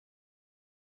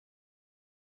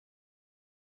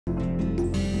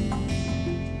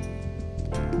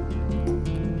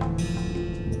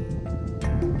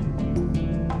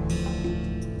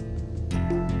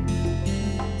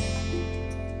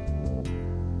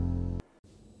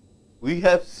we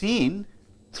have seen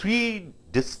three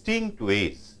distinct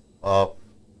ways of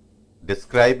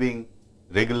describing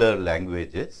regular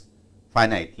languages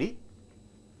finitely,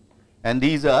 and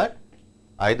these are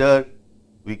either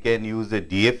we can use a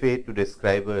DFA to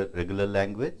describe a regular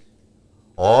language,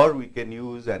 or we can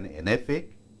use an NFA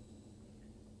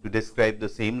to describe the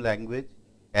same language,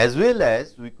 as well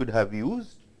as we could have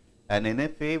used an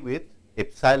NFA with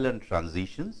epsilon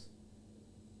transitions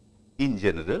in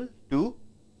general to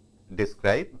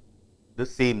describe the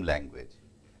same language.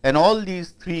 And all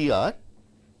these three are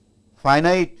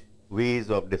finite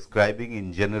ways of describing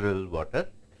in general what are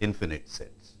infinite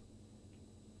sets.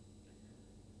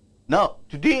 Now,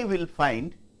 today we will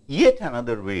find yet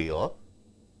another way of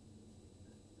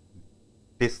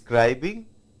describing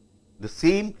the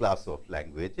same class of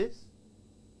languages,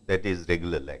 that is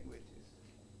regular languages.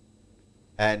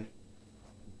 And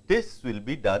this will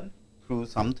be done through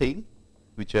something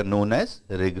which are known as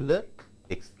regular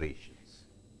expressions.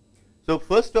 So,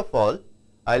 first of all,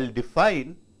 I will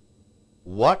define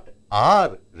what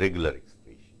are regular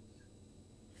expressions.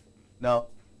 Now,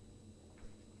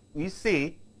 we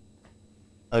say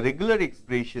a regular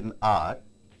expression R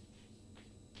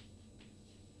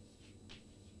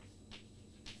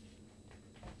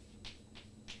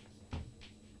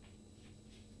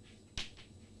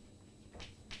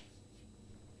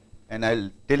and I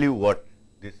will tell you what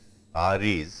this R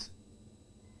is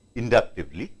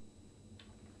inductively.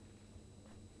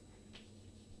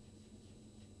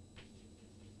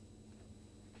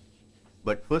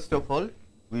 But first of all,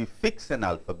 we fix an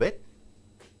alphabet.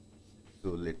 So,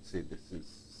 let us say this is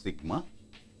sigma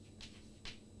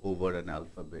over an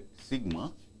alphabet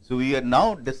sigma. So, we are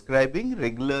now describing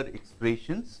regular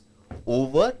expressions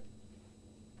over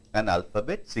an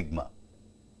alphabet sigma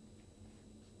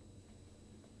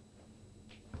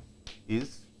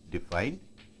is defined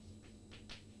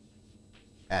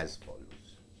as follows.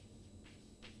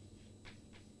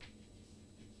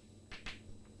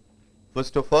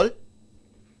 First of all,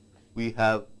 we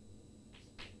have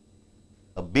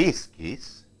a base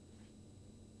case.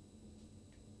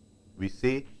 We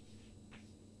say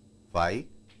phi,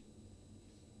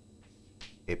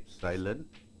 epsilon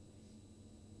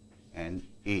and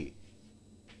a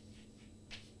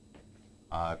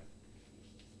are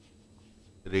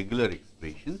regular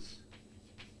expressions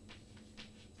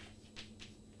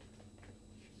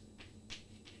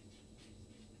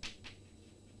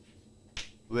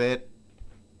where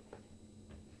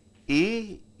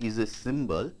A is a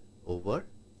symbol over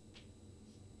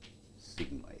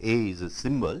sigma. A is a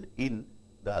symbol in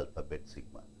the alphabet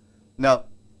sigma. Now,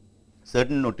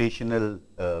 certain notational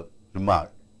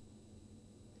remark.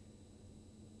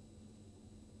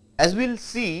 As we will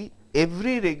see,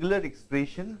 every regular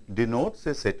expression denotes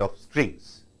a set of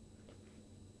strings.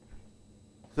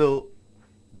 So,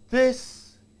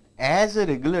 this as a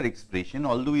regular expression,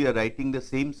 although we are writing the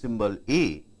same symbol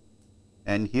A,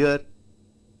 and here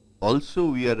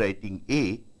also we are writing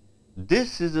A,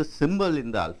 this is a symbol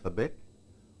in the alphabet,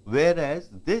 whereas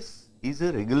this is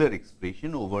a regular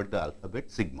expression over the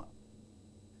alphabet sigma.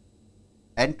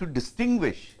 And to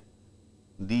distinguish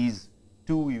these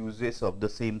two uses of the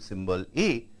same symbol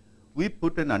A, we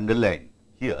put an underline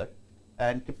here,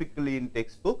 and typically in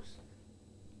textbooks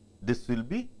this will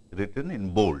be written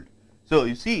in bold. So,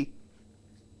 you see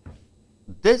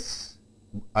this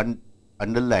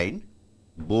underlined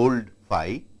bold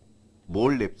phi,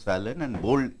 bold epsilon and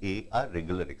bold A are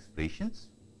regular expressions.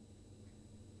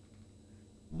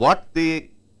 What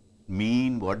they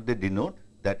mean, what they denote,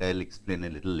 that I will explain a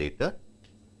little later.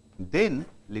 Then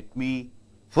let me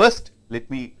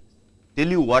tell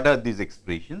you what are these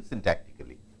expressions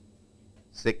syntactically.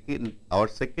 Our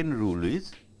second rule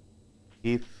is,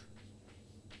 if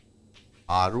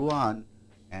R1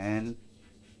 and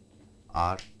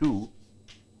R2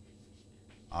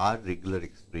 are regular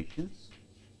expressions,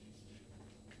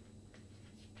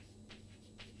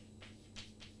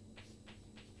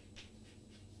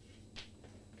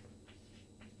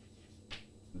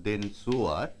 then so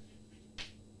are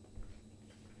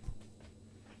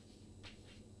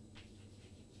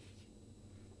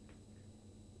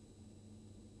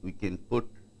we can put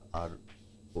our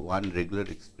one regular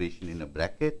expression in a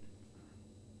bracket.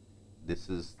 This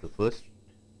is the first,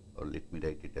 or let me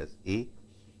write it as A,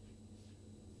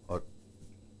 or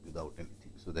without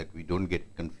anything, so that we don't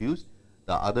get confused.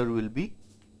 The other will be,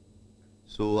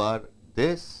 so are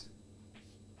this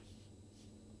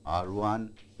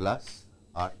R1 plus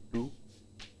R2,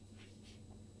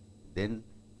 then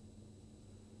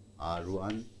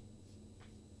R1,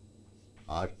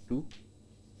 R2,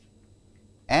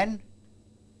 and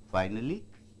finally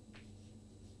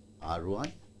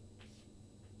R1,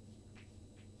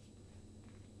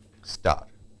 star.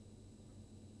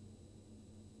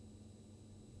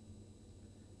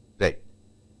 Right.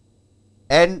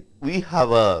 And we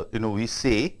have a, we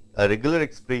say a regular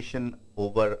expression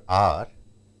over R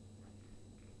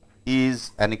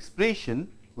is an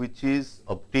expression which is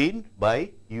obtained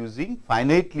by using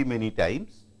finitely many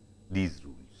times these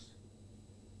rules.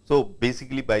 So,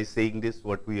 basically by saying this,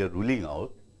 what we are ruling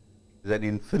out is an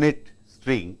infinite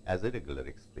string as a regular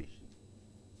expression.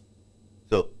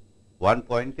 So, one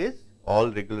point is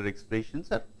all regular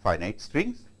expressions are finite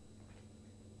strings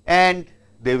and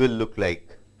they will look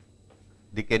like,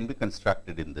 they can be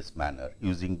constructed in this manner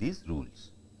using these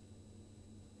rules.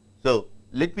 So,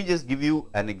 let me just give you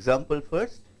an example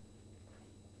first.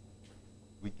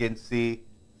 We can say,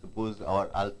 suppose our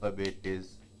alphabet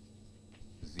is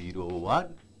 0,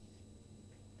 1,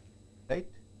 right.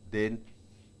 Then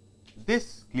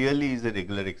this clearly is a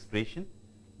regular expression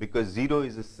because 0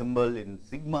 is a symbol in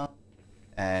sigma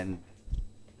and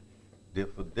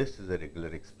therefore, this is a regular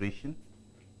expression.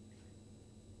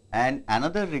 And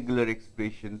another regular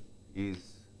expression is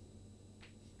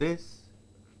this.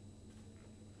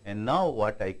 And now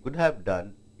what I could have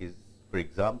done is, for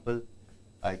example,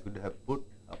 I could have put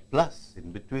a plus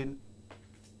in between.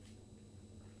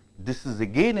 This is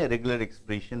again a regular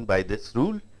expression by this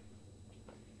rule,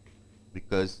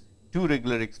 because two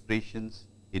regular expressions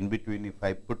in between, if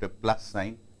I put a plus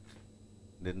sign,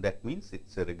 then that means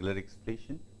it's a regular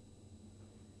expression.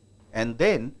 And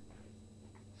then,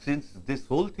 since this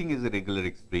whole thing is a regular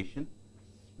expression,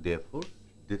 therefore,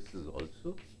 this is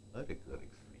also a regular expression.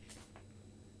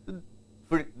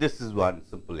 This is one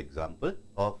simple example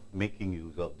of making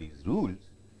use of these rules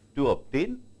to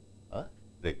obtain a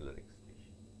regular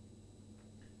expression.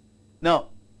 Now,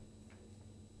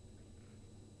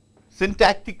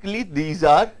 syntactically, these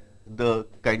are the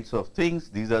kinds of things,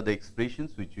 these are the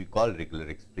expressions which we call regular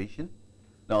expression.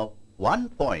 Now, one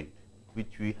point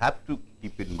which we have to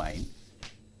keep in mind,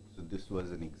 so this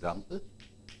was an example,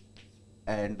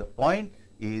 and the point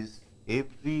is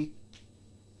every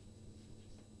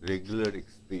regular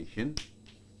expression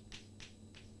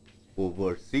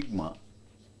over sigma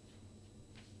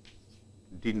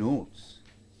denotes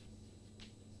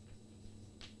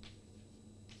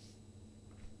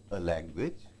a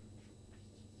language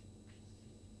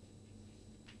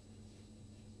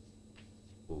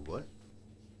over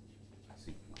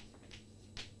sigma.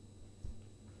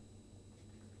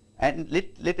 And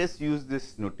let us use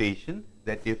this notation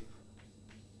that if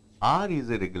R is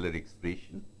a regular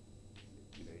expression,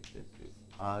 if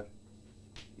R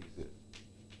is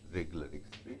a regular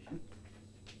expression,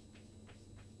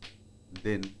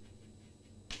 then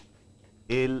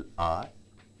LR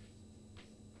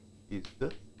is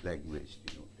the language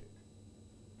denoted.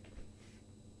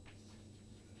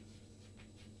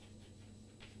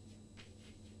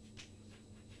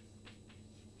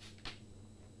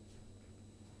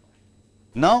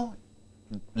 Now,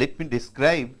 let me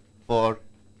describe for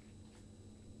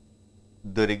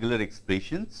the regular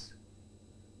expressions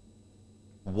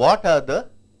what are the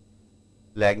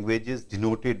languages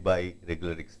denoted by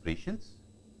regular expressions,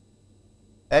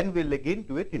 and we will again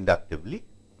do it inductively.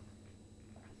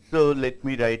 So, let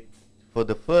me write for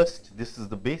the first, this is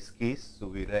the base case, so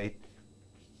we write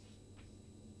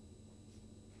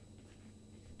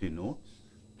denotes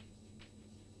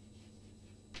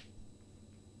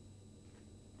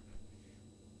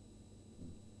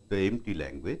the empty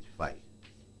language phi.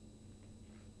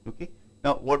 Okay.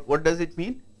 Now, what does it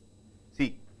mean?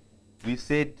 See, we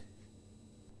said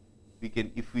we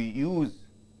can, if we use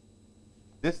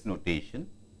this notation,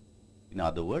 in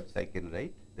other words, I can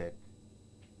write that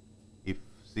if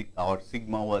our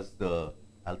sigma was the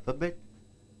alphabet,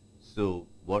 so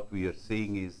what we are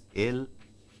saying is L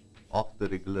of the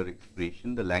regular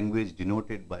expression, the language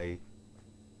denoted by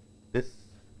this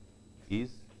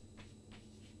is.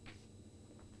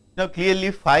 Now,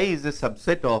 clearly phi is a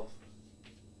subset of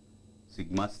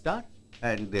sigma star,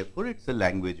 and therefore, it is a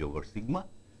language over sigma,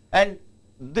 and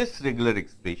this regular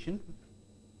expression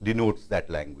denotes that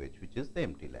language, which is the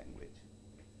empty language.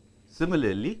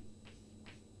 Similarly,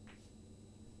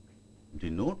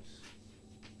 denotes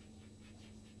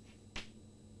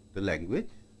the language,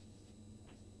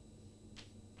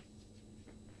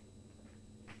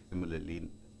 similarly,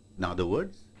 in other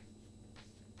words,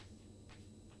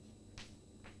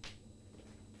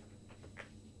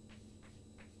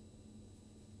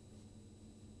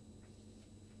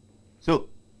 so,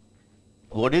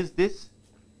 what is this?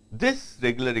 This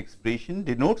regular expression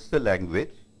denotes the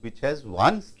language which has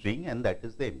one string, and that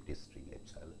is the empty string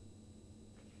epsilon.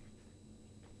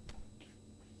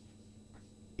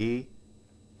 A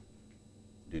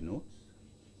denotes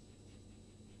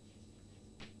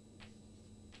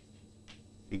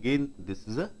again this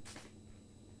is a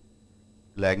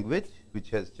language which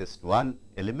has just one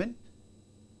element,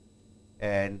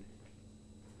 and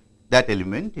that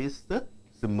element is the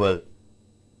symbol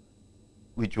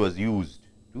which was used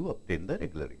to obtain the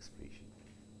regular expression.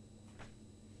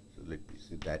 So, let me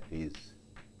see, that is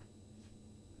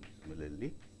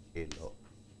similarly L of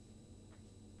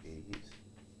A is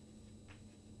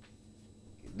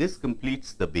okay. This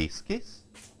completes the base case,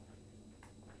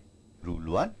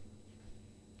 rule 1.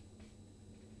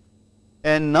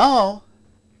 And now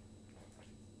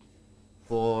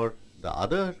for the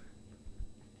other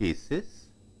cases,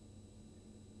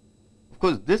 of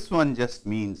course, this one just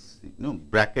means,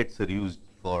 brackets are used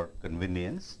for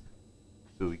convenience.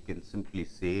 So, we can simply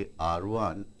say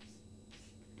R1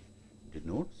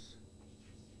 denotes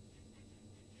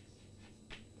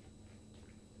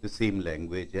the same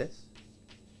language as.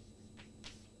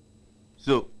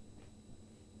 So,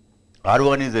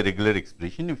 R1 is a regular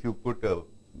expression. If you put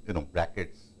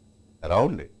brackets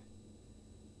around it,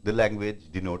 the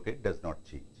language denoted does not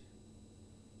change.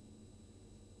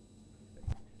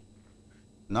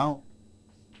 Now,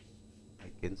 I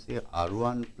can say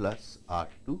R1 plus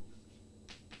R2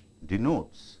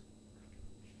 denotes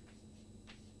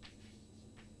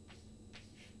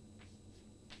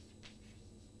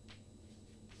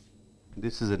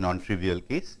this is a non-trivial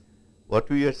case. What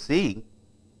we are saying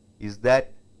is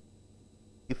that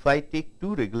if I take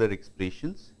two regular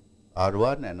expressions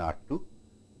R1 and R2,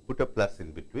 put a plus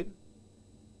in between,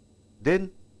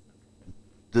 then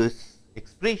this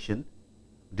expression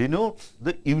denotes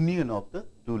the union of the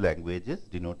two languages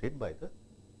denoted by the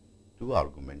two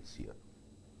arguments here.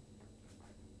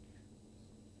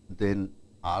 Then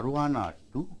R1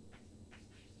 R2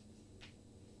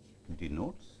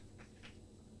 denotes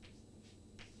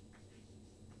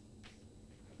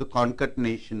the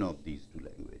concatenation of these two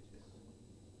languages.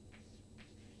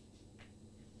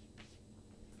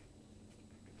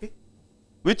 Okay.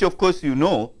 Which of course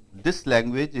this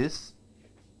language is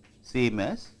same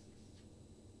as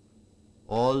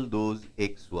all those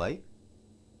x, y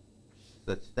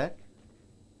such that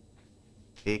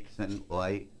x and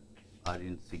y are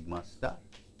in sigma star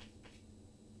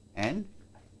and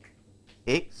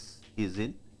x is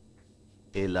in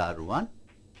LR1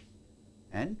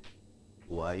 and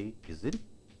y is in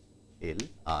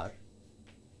LR2,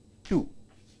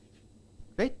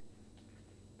 right.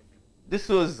 This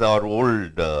was our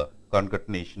old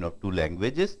concatenation of two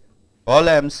languages. All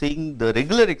I am saying, the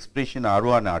regular expression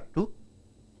R1 R2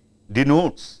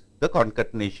 denotes the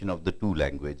concatenation of the two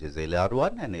languages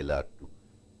LR1 and LR2.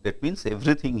 That means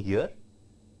everything here,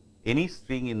 any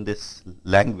string in this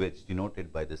language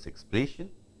denoted by this expression,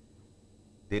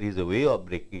 there is a way of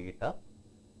breaking it up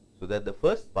so that the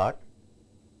first part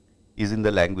is in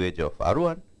the language of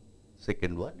R1,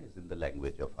 second one is in the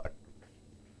language of R2.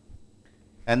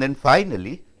 And then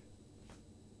finally,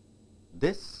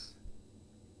 this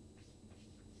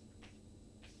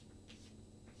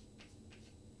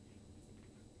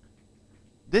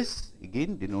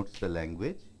again denotes the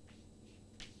language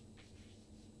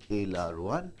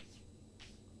LR1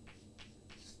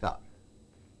 star.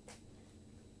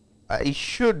 I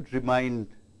should remind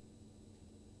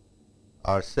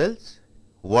ourselves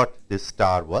what this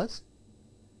star was.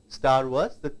 Star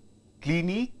was the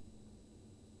Kleene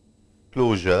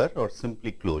closure or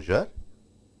simply closure,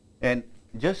 and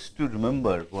just to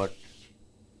remember what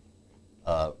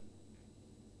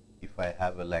if I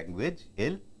have a language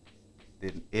L,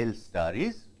 then L star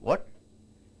is what?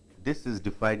 This is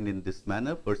defined in this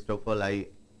manner. First of all, I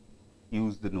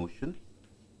use the notion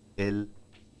L0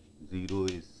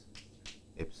 is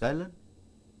epsilon,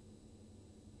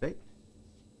 right?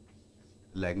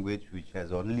 Language which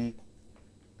has only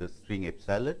the string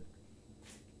epsilon.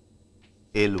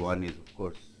 L1 is of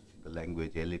course the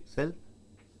language L itself.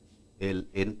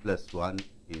 Ln plus 1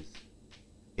 is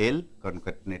L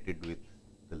concatenated with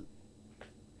the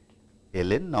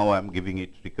Ln. Now I am giving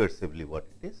it recursively what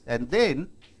it is, and then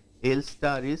L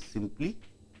star is simply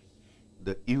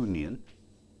the union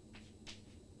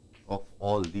of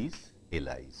all these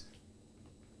Li's.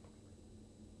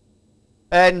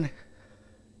 And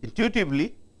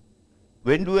intuitively,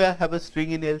 when do I have a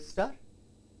string in L star?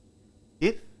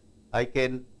 If I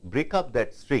can break up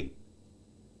that string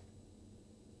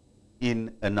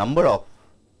in a number of,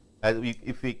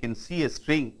 if we can see a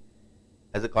string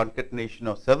as a concatenation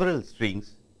of several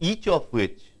strings, each of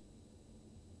which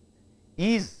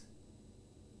is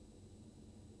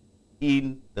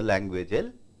in the language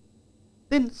L,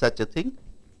 then such a thing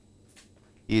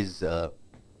is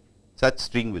such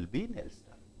string will be in L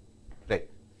star, right.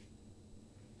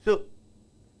 So,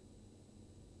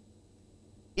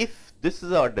 if this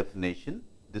is our definition,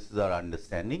 this is our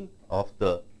understanding of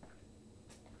the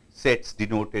sets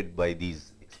denoted by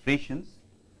these expressions,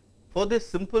 for this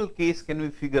simple case can we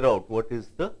figure out what is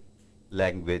the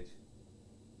language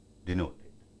denoted.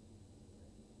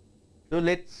 So,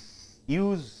 let us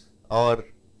use our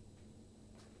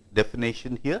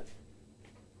definition here.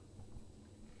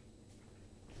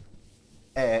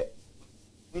 We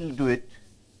will do it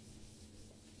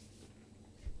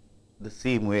the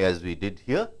same way as we did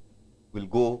here. We will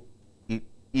go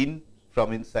in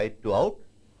from inside to out.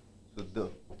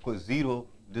 So, of course, 0,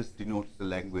 this denotes the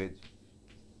language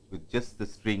with just the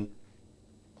string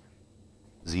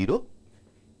 0.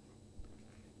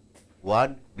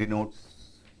 1 denotes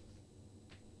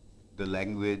the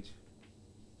language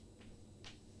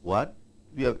 1.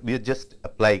 We are just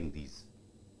applying these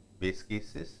base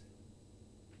cases.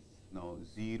 Now,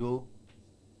 0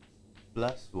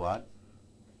 plus 1,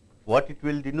 what it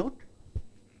will denote?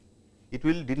 It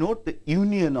will denote the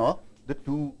union of the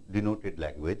two denoted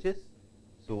languages.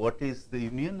 So, what is the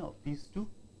union of these two?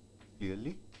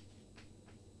 Clearly,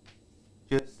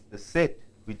 just the set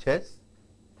which has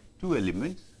two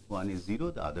elements, one is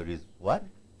 0, the other is 1.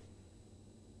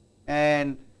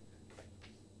 And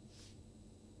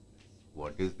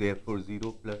what is therefore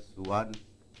 0 plus 1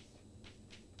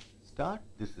 star?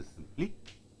 This is simply,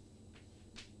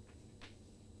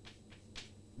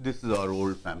 this is our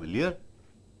old familiar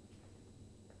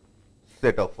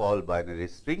set of all binary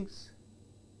strings,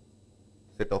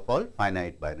 set of all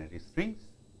finite binary strings,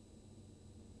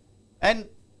 and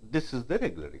this is the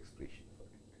regular expression for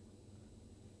it.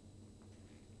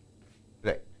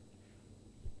 Right.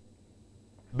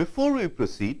 Before we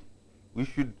proceed, we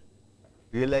should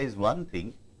realize one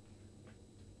thing,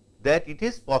 that it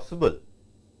is possible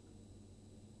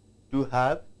to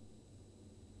have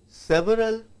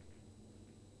several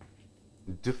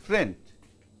different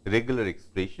regular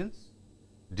expressions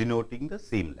denoting the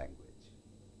same language.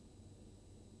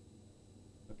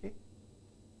 Okay.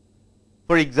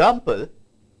 For example,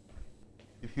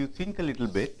 if you think a little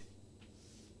bit,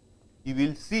 you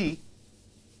will see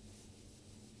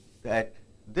that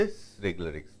this regular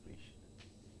expression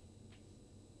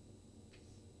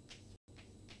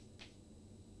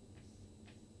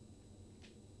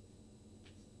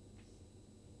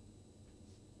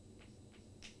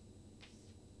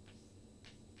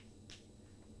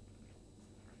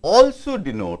also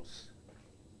denotes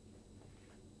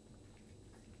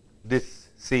this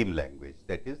same language,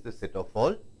 that is the set of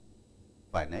all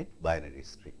finite binary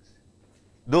strings.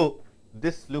 Though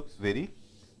this looks very,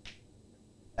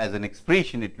 as an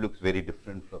expression it looks very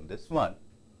different from this one,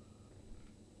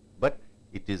 but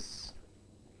it is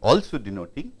also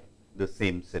denoting the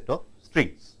same set of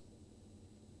strings.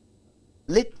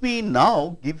 Let me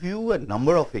now give you a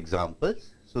number of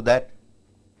examples, so that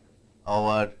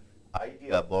our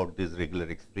idea about these regular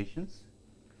expressions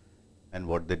and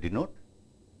what they denote,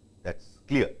 that is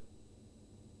clear.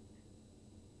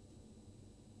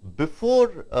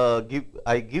 Before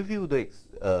I give you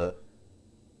the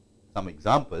some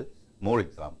examples, more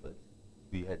examples,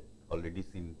 we had already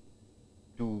seen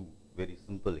two very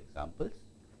simple examples.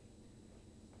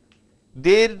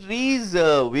 There is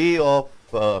a way of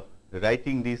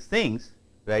writing these things,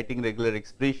 writing regular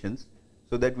expressions,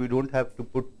 so that we do not have to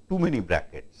put too many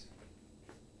brackets.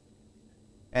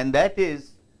 And that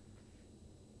is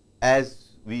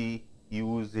as we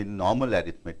use in normal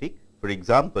arithmetic. For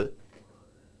example,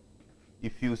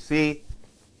 if you say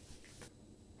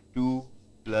 2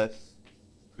 plus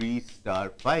 3 star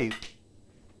 5,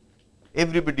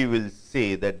 everybody will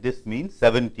say that this means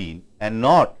 17 and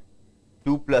not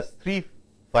 2 plus 3,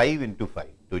 5 into 5,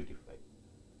 25.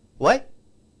 Why?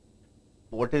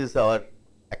 What is our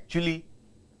actually,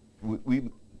 we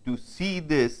to see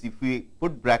this, if we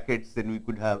put brackets, then we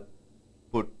could have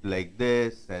put like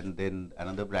this and then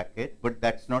another bracket, but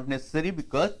that is not necessary,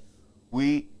 because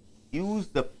we use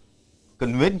the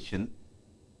convention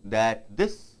that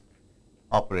this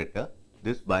operator,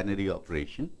 this binary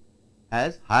operation,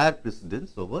 has higher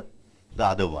precedence over the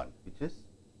other one, which is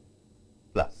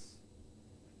plus.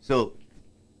 So,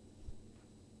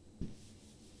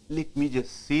 let me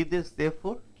just say this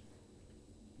therefore,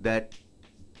 that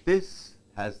this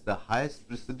has the highest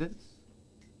precedence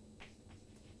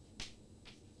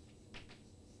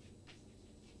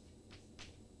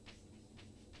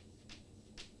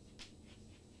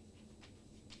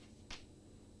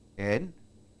and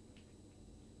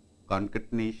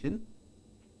concatenation,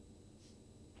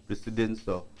 precedence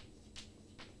of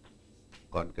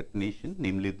concatenation,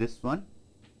 namely this one,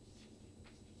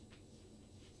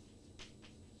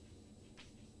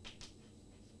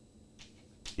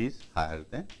 is higher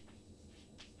than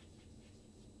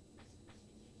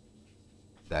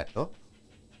that of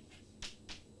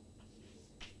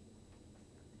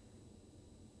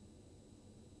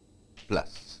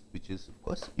plus, which is of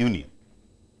course union.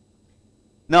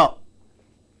 Now,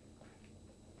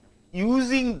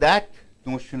 using that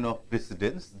notion of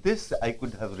precedence, this I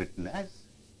could have written as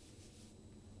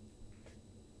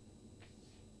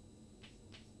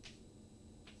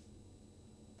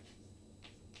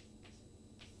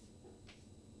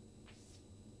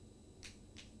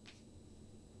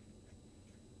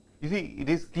you see, it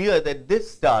is clear that this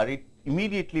star, it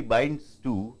immediately binds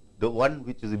to the one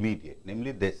which is immediate,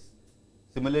 namely this.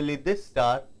 Similarly, this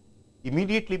star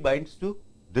immediately binds to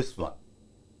this one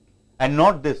and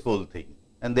not this whole thing,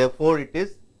 and therefore, it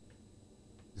is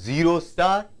 0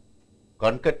 star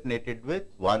concatenated with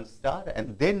 1 star,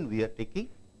 and then we are taking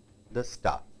the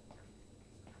star.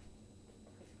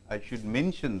 I should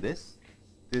mention this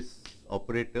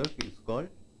operator is called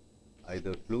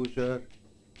either closure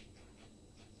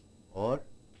or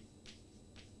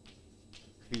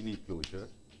Kleene closure.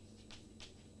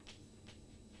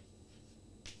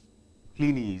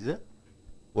 Kleene is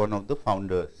one of the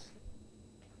founders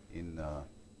in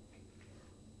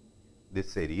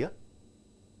this area,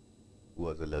 who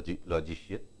was a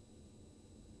logician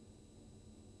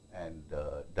and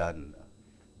done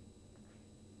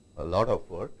a lot of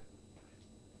work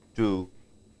to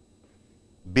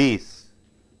base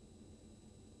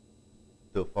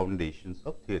the foundations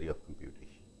of theory of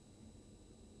computation.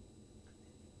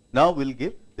 Now, we will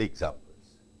give the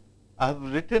examples. I have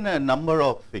written a number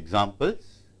of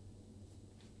examples,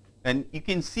 and you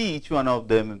can see each one of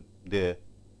them there.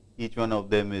 Each one of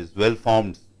them is well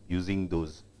formed using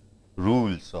those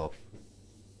rules of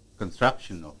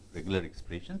construction of regular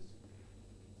expressions.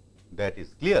 That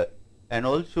is clear. And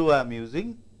also, I am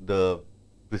using the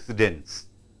precedence,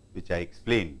 which I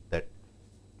explained, that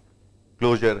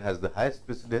closure has the highest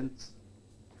precedence,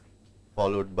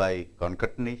 followed by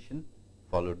concatenation,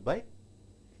 followed by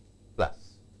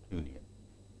plus union.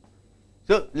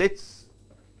 So, let us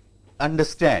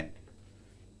understand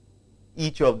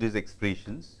each of these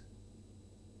expressions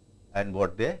and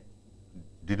what they are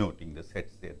denoting, the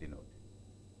sets they are denoting.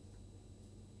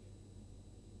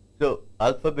 So,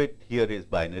 alphabet here is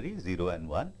binary 0 and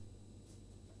 1,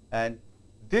 and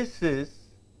this is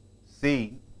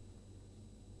saying,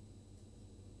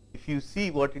 if you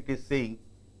see what it is saying,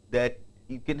 that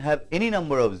you can have any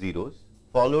number of zeros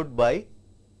followed by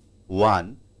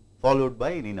 1 followed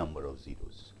by any number of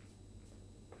zeros,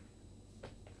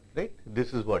 right.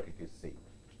 This is what it is saying.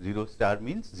 0 star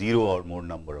means 0 or more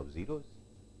number of zeros.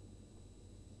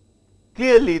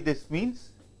 Clearly, this means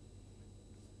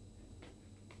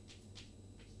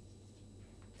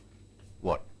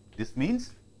what? This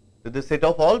means that the set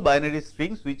of all binary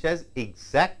strings which has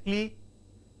exactly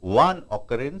one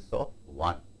occurrence of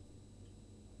 1.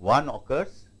 1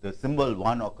 occurs, the symbol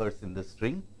 1 occurs in the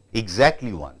string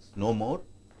exactly once, no more,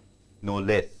 no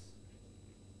less.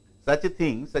 Such a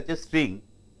thing, such a string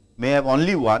may have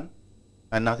only 1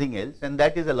 and nothing else, and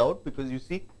that is allowed because you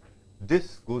see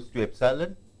this goes to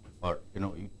epsilon, or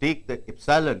you take the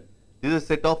epsilon. This is a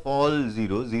set of all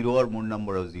zeros, 0 or more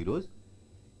number of zeros.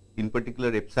 In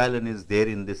particular, epsilon is there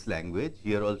in this language.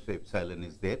 Here also epsilon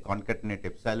is there. Concatenate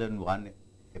epsilon 1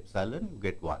 epsilon, you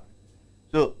get 1.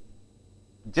 So,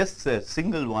 just a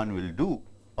single one will do.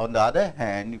 On the other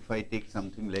hand, if I take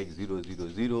something like 0 0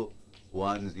 0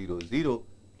 1 0 0,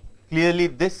 clearly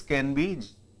this can be,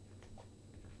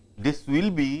 this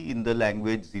will be in the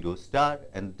language 0 star,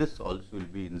 and this also will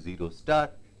be in 0 star,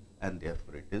 and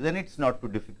therefore it is. And it is not too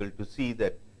difficult to see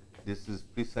that this is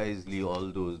precisely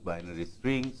all those binary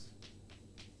strings.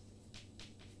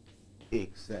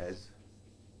 X as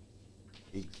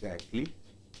exactly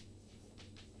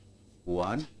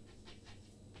 1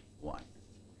 1.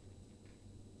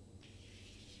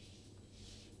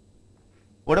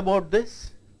 What about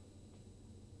this?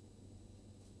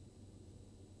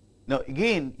 Now,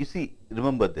 again you see,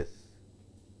 remember this.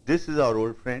 This is our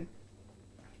old friend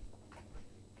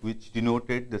which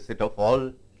denoted the set of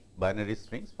all binary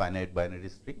strings, finite binary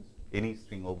strings, any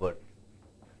string over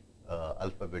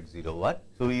alphabet 0 1.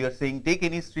 So, we are saying take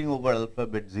any string over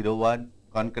alphabet 0 1,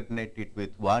 concatenate it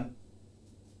with 1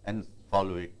 and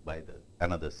follow it by the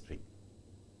another string.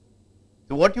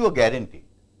 So, what you are guaranteeing?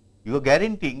 You are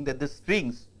guaranteeing that the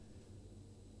strings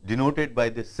denoted by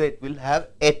this set will have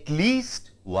at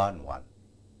least 1 1,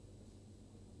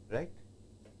 right.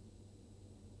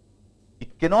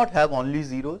 It cannot have only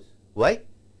zeros. Why?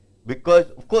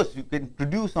 Because of course, you can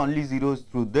produce only zeros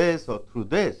through this or through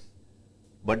this,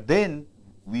 but then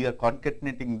we are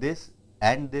concatenating this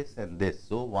and this and this.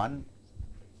 So, one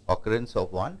occurrence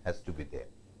of 1 has to be there.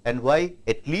 And why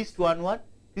at least 1 1?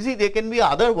 You see, there can be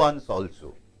other ones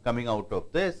also coming out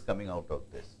of this, coming out of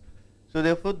this. So,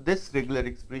 therefore, this regular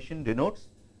expression denotes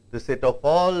the set of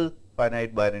all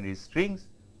finite binary strings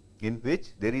in which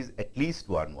there is at least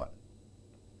one 1.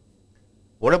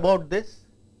 What about this?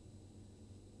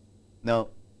 Now,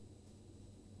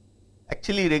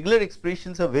 actually regular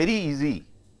expressions are very easy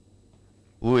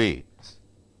ways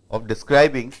of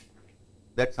describing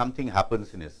that something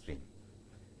happens in a string.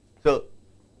 So,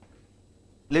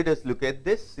 let us look at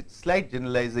this. It is slight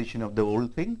generalization of the whole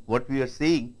thing. What we are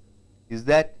saying is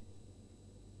that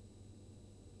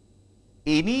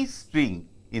any string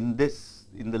in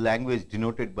the language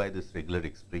denoted by this regular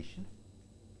expression,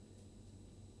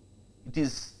 it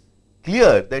is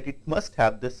clear that it must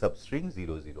have the substring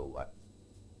 001.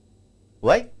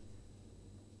 Why?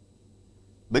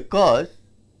 Because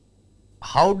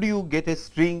how do you get a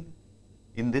string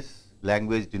in this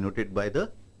language denoted by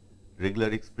the regular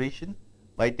expression?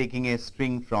 By taking a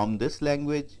string from this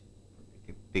language,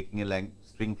 taking a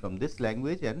string from this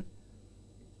language and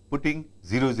putting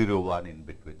 001 in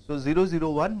between. So,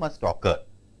 001 must occur,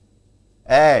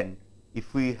 and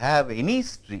if we have any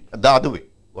string, the other way,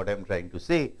 what I am trying to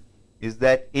say is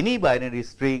that any binary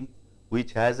string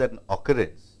which has an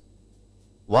occurrence,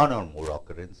 one or more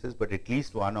occurrences, but at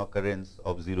least one occurrence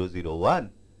of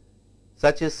 001,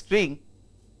 such a string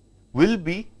will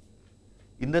be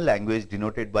in the language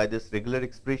denoted by this regular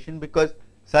expression, because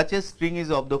such a string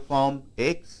is of the form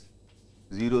x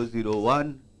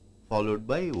 001 followed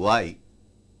by y,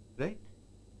 right.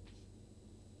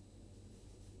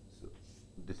 So,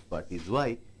 this part is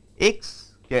y.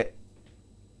 X,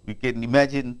 we can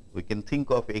imagine, we can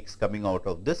think of x coming out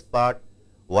of this part,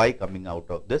 y coming out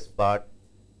of this part,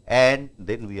 and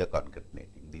then we are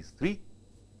concatenating these three.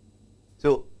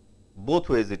 So, both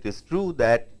ways it is true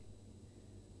that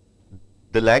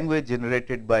the language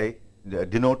generated by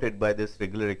denoted by this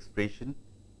regular expression,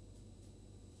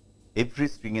 every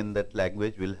string in that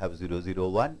language will have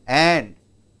 001, and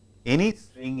any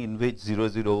string in which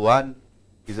 001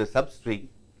 is a substring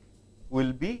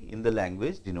will be in the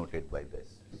language denoted by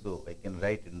this. So, I can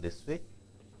write in this way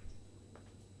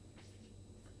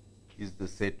is the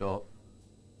set of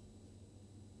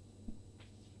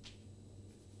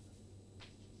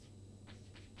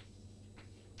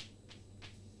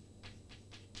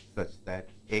such that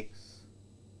x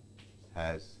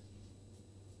has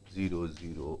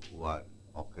 001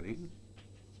 occurring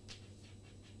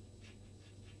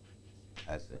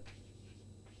as a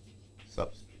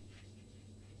substring.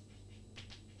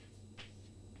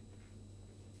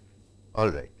 All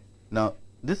right. Now,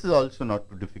 this is also not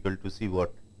too difficult to see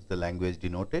what is the language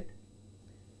denoted.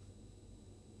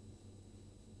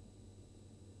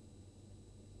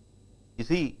 You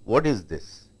see, what is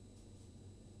this?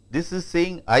 This is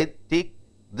saying I take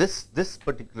this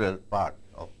particular part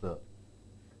of the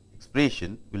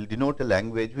expression will denote a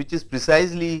language which is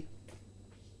precisely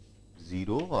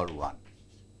 0 or 1,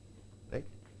 right.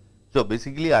 So,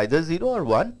 basically either 0 or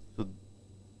 1. So,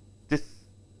 this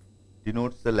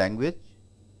denotes the language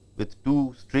with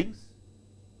two strings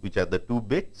which are the 2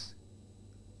 bits,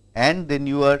 and then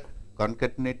you are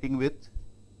concatenating with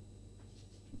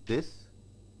this.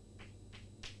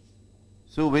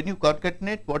 So, when you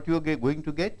concatenate, what you are going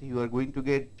to get? You are going to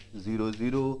get 0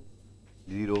 0,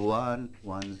 0 1,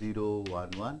 1 0,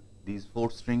 1 1, these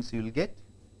 4 strings you will get,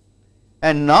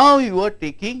 and now you are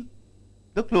taking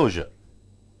the closure.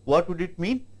 What would it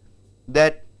mean?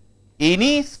 That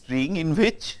any string in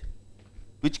which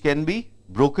can be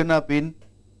broken up in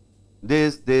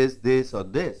this or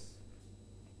this,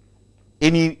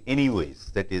 any ways,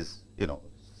 that is,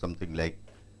 something like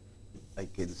I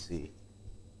can say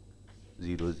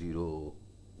 0 0,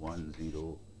 1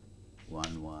 0,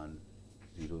 1 1,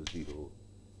 0 0,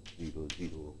 0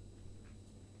 0,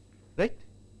 right.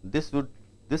 This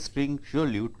string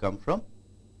surely would come from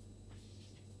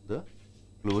the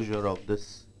closure of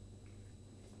this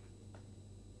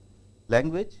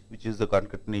language, which is the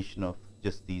concatenation of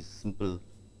just these simple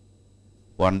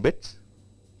 1 bits.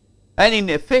 And in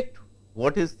effect,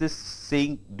 what is this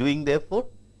saying, doing therefore?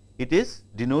 It is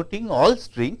denoting all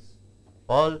strings,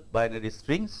 all binary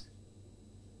strings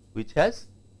which has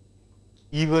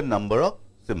even number of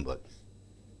symbols,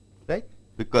 right,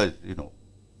 because you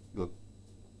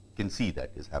can see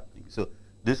that is happening. So,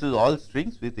 this is all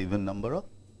strings with even number of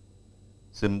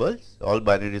symbols, all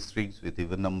binary strings with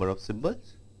even number of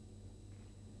symbols.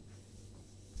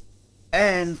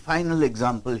 And final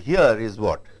example here is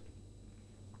what?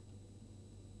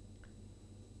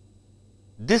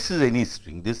 This is any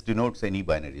string, this denotes any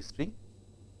binary string.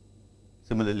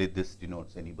 Similarly, this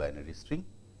denotes any binary string.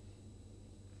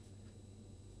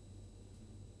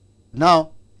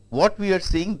 Now, what we are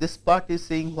saying, this part is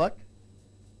saying what?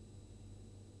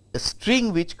 A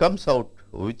string which comes out,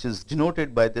 which is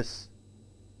denoted by this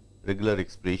regular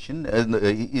expression,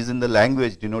 is in the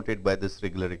language denoted by this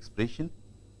regular expression,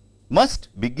 must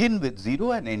begin with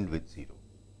 0 and end with 0.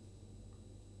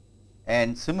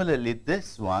 And similarly,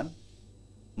 this one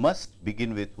must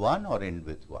begin with 1 or end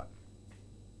with 1.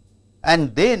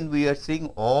 And then we are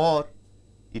saying, or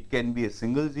it can be a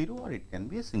single 0 or it can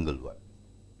be a single 1.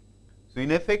 So,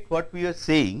 in effect what we are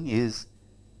saying is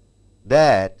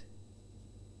that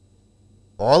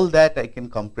all that I can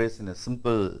compress in a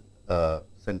simple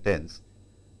sentence,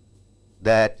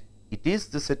 that it is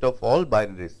the set of all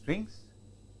binary strings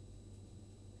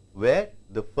where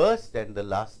the first and the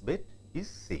last bit is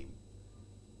same.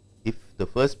 If the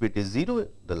first bit is 0,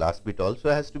 the last bit also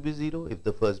has to be 0. If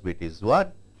the first bit is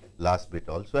 1, last bit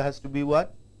also has to be 1.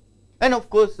 And of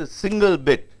course, a single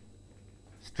bit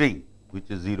string which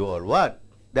is 0 or 1,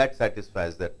 that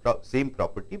satisfies that same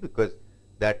property, because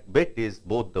that bit is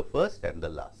both the first and the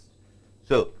last.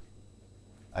 So,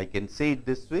 I can say it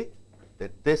this way,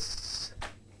 that this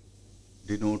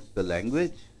denotes the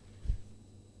language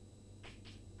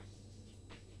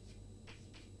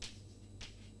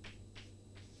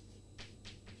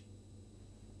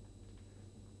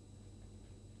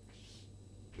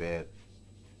where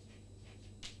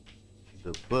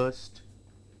the first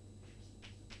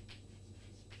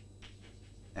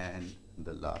and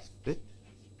the last bit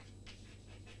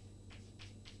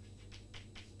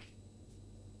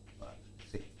are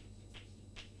same.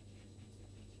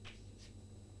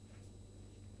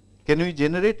 Can we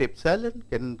generate epsilon?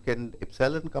 Can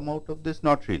epsilon come out of this?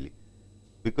 Not really,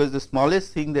 because the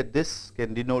smallest thing that this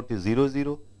can denote is 0,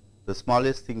 0. The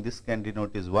smallest thing this can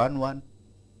denote is 1, 1.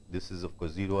 This is of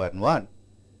course 0 and 1.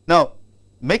 Now,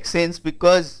 makes sense,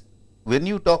 because when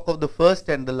you talk of the first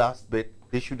and the last bit,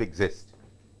 they should exist,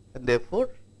 and therefore,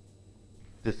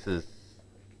 this is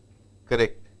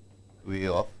correct way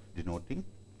of denoting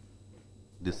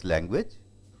this language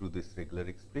through this regular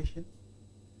expression.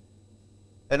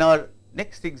 And our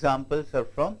next examples are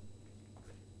from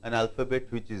an alphabet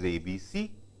which is ABC.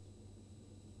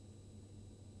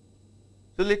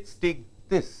 So, let us take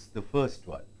this, the first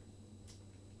one.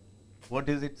 What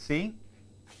is it saying?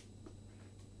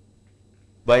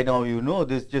 By now you know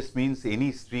this just means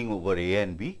any string over A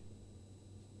and B.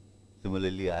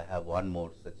 Similarly, I have one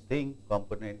more such thing,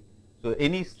 component. So,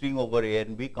 any string over A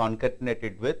and B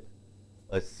concatenated with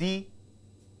a C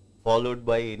followed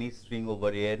by any string over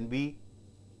A and B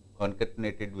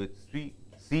concatenated with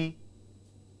C,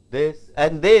 this,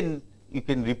 and then you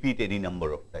can repeat any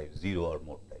number of times, 0 or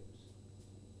more times.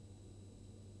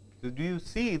 So, do you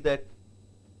see that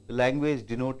the language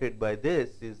denoted by this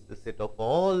is the set of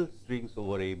all strings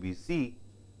over ABC,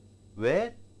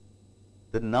 where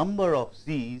the number of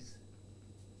C's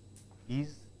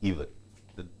is even.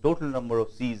 The total number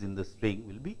of C's in the string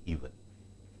will be even.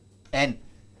 And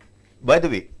by the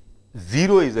way,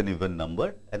 0 is an even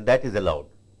number, and that is allowed.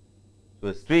 So,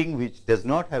 a string which does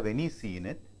not have any C in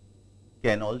it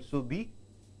can also be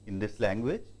in this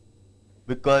language,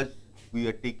 because we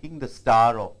are taking the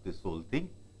star of this whole thing.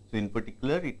 So, in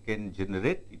particular, it can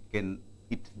generate,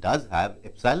 it does have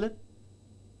epsilon,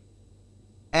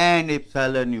 and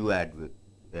epsilon you add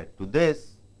to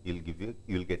this, you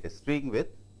will get a string with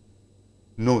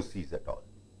no C's at all.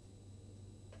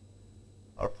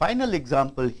 Our final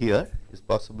example here is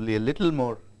possibly a little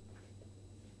more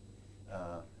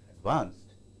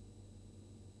advanced,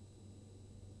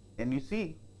 and you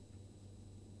see,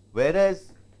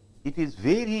 whereas it is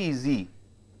very easy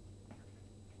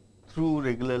through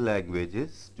regular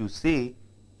languages to say,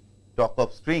 talk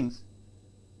of strings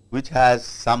which has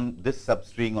this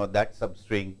substring or that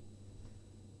substring,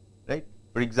 right.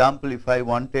 For example, if I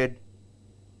wanted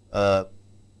a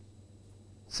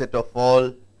set of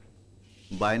all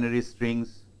binary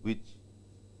strings which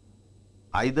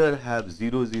either have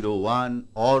 0, 0, 1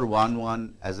 or 1,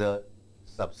 1 as a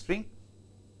substring,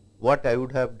 what I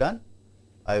would have done?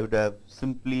 I would have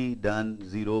simply done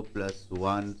 0 plus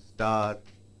 1 star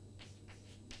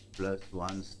plus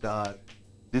 1 star.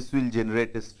 This will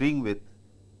generate a string with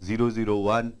 0, 0,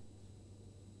 1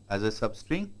 as a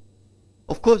substring.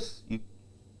 Of course,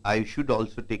 I should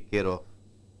also take care of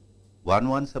 1,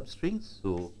 1 substrings.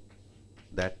 So,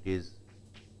 that is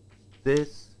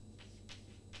this,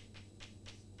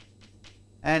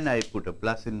 and I put a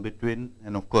plus in between,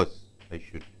 and of course, I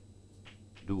should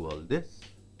do all this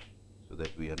so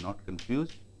that we are not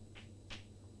confused.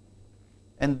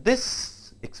 And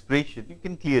this expression, you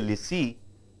can clearly see,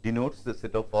 denotes the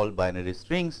set of all binary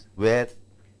strings where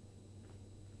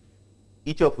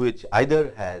each of which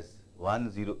either has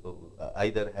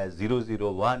either has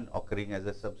 001 occurring as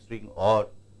a substring or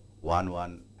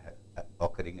 11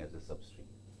 occurring as a substring.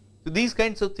 So, these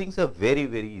kinds of things are very,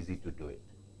 very easy to do it,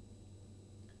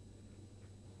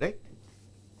 right.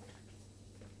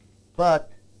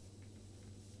 But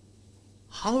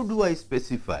how do I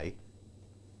specify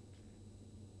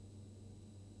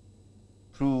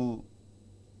through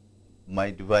my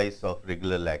device of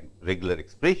regular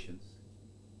expressions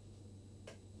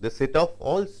the set of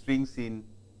all strings in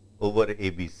over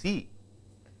ABC?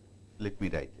 Let me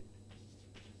write it.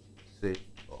 Set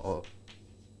of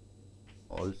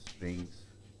all strings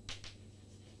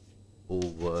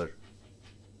over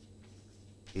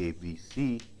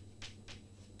ABC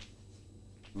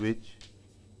which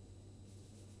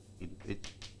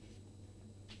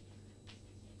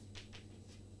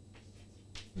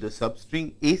the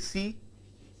substring AC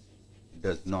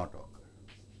does not occur.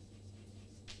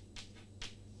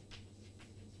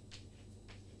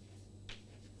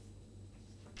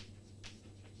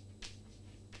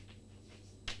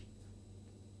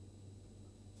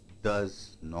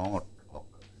 Does not occur.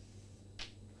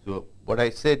 So, what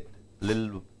I said a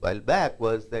little while back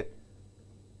was that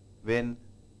when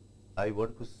I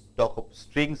want to talk of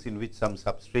strings in which some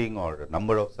substring or a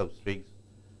number of substrings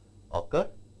occur,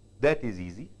 that is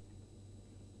easy.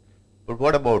 But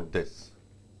what about this?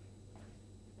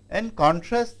 And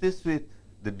contrast this with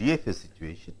the DFA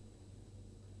situation.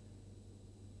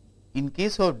 In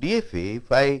case of DFA,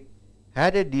 if I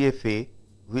had a DFA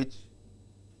which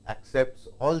accepts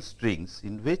all strings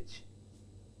in which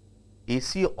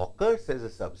AC occurs as a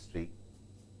substring,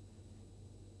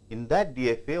 in that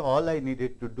DFA all I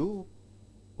needed to do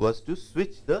was to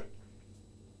switch the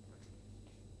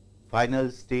final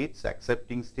states,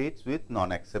 accepting states with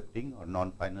non-accepting or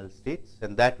non-final states,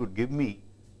 and that would give me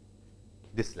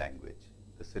this language,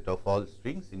 the set of all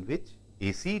strings in which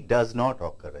AC does not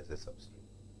occur as a substring.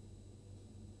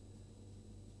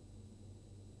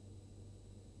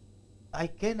 I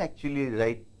can actually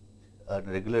write a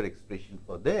regular expression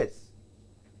for this,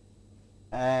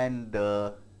 and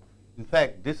in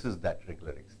fact, this is that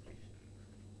regular expression.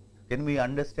 Can we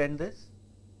understand this?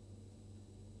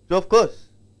 So, of course,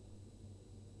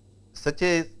 such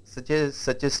a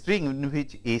string in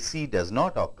which AC does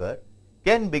not occur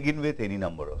can begin with any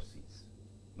number of C's,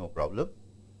 no problem.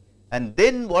 And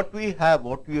then what we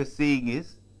are saying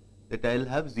is that I will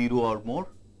have 0 or more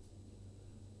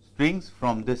strings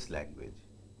from this language.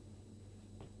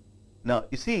 Now,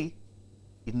 you see,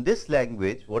 in this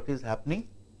language what is happening?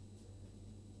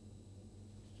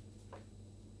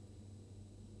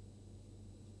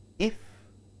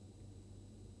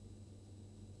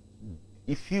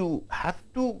 If you have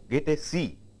to get a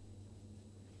C,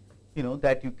 you know,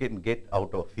 that you can get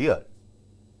out of here,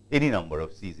 any number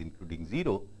of C's including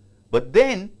 0, but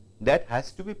then that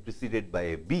has to be preceded by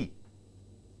a B,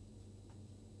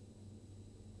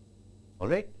 all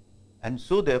right. And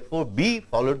so, therefore, B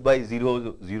followed by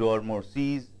 0 or more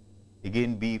C's,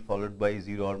 again B followed by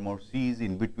 0 or more C's,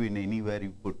 in between anywhere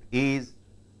you put A's.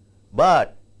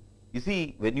 But you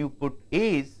see, when you put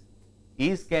A's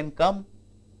can come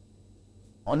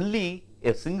only,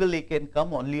 a single A can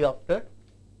come only after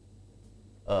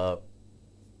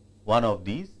one of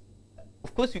these.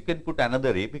 Of course, you can put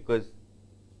another A, because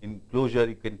in closure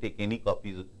you can take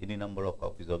any number of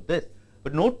copies of this.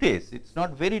 But notice, it is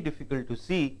not very difficult to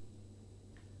see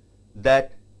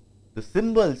that the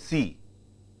symbol C,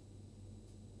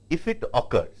 if it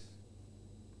occurs,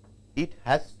 it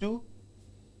has to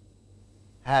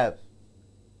have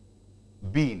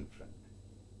B in front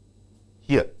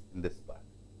here in this part,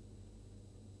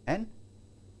 and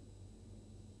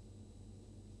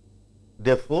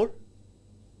therefore,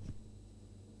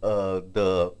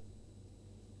 the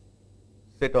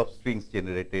set of strings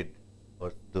generated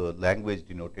or the language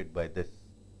denoted by this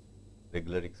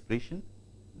regular expression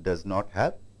does not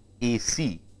have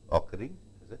AC occurring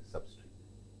as a substring.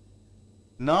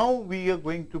 Now, we are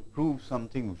going to prove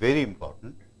something very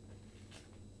important,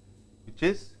 which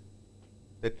is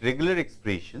that regular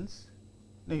expressions,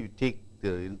 you take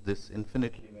this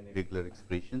infinitely many regular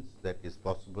expressions that is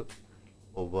possible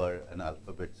over an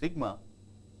alphabet sigma,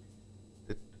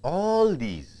 that all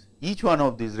these, each one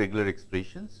of these regular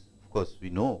expressions, of course,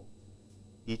 we know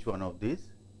each one of these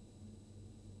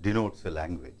denotes a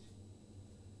language.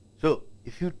 So,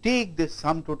 if you take the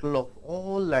sum total of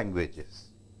all languages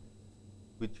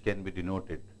which can be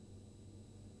denoted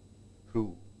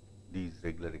through these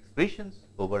regular expressions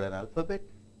over an alphabet,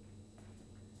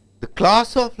 the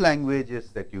class of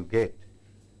languages that you get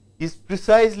is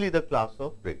precisely the class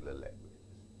of regular languages.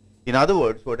 In other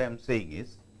words, what I am saying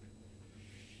is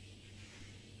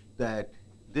that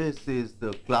this is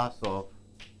the class of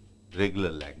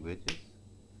regular languages,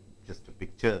 just a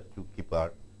picture to keep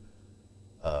our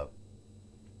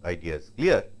ideas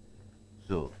clear.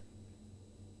 So,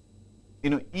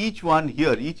 each one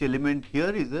here, each element here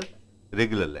is a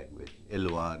regular language,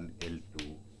 L1,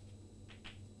 L2,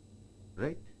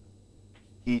 right.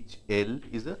 Each L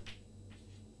is a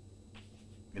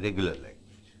regular language.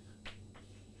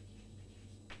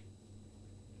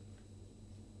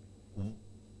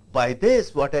 By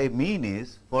this, what I mean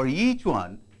is, for each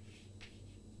one,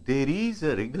 there is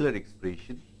a regular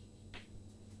expression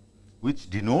which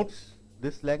denotes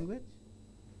this language.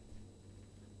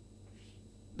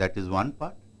 That is one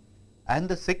part. And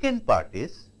the second part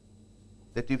is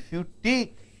that if you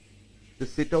take the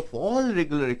set of all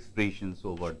regular expressions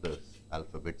over the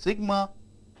alphabet sigma,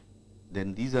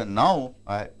 then these are now,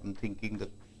 I am thinking, the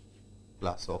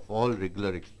class of all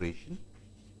regular expression,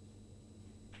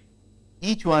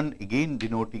 each one again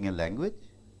denoting a language,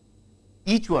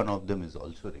 each one of them is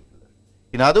also regular.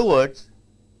 In other words,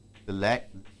 the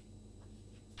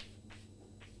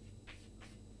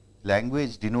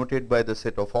language denoted by the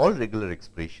set of all regular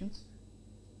expressions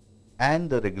and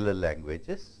the regular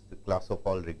languages, the class of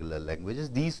all regular languages,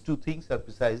 these two things are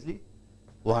precisely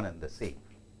one and the same.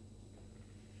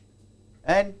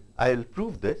 And I will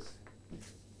prove this.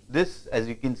 This, as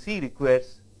you can see,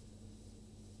 requires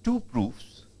two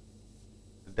proofs,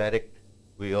 the direct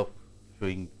way of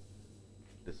showing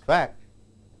this fact.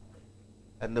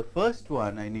 And the first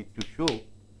one I need to show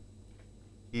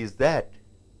is that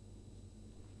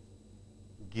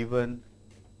given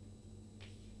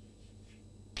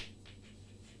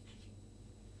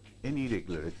any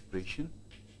regular expression,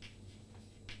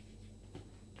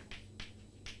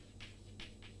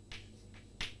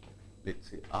 let us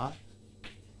say R,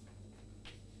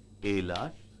 A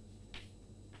large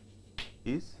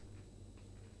is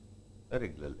a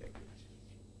regular language.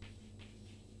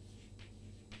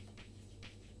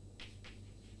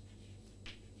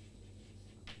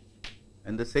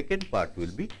 And the second part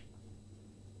will be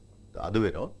the other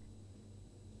way around,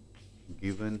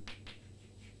 given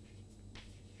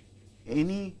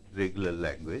any regular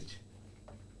language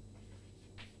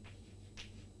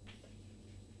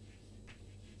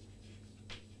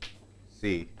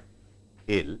say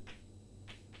L,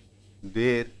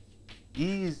 there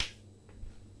is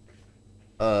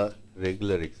a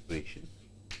regular expression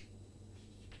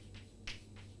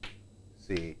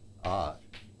say R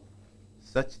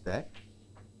such that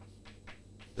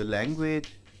the language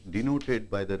denoted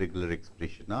by the regular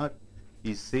expression R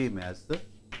is same as the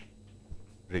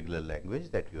regular language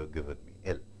that you have given me,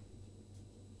 L.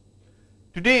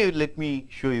 Today, let me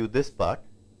show you this part,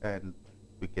 and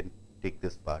we can take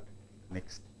this part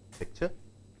next lecture.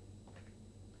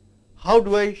 How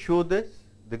do I show this?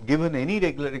 That given any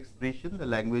regular expression, the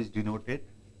language denoted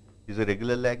is a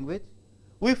regular language.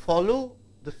 We follow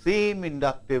the same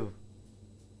inductive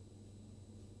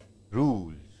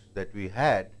rules that we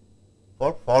had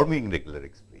for forming regular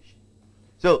expression.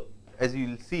 So, as you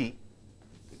will see,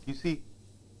 you see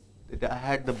that I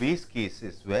had the base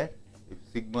cases where if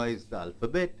sigma is the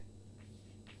alphabet,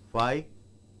 phi,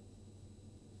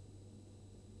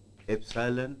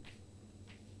 epsilon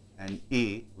and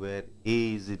A, where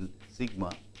A is in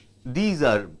sigma, these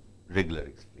are regular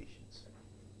expressions.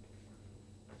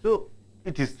 So,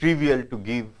 it is trivial to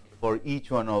give for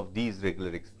each one of these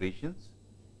regular expressions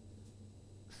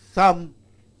some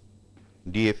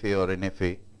DFA or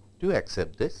NFA to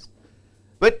accept this.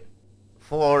 But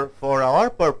for our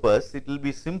purpose, it will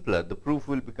be simpler, the proof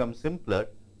will become simpler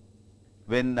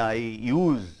when I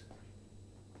use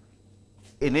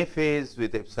NFAs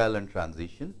with epsilon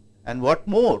transition. And what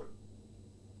more,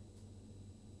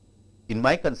 in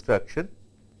my construction,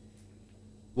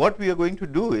 what we are going to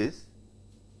do is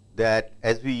that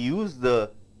as we use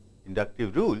the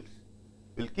inductive rules,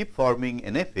 we will keep forming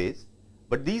NFAs,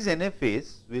 but these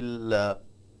NFAs will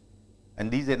and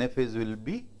these NFAs will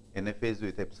be NFAs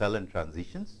with epsilon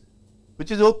transitions, which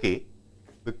is okay,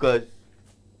 because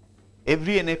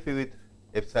every NFA with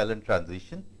epsilon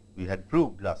transition, we had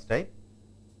proved last time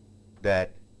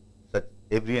that such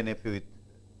every NFA with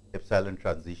epsilon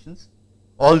transitions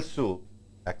also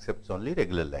accepts only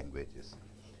regular languages.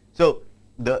 So,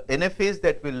 the NFAs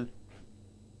that will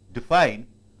define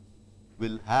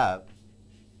will have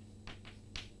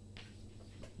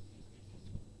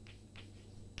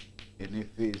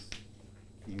NFAs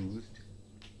used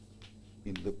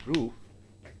in the proof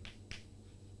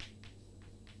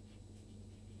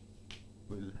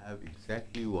will have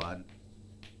exactly one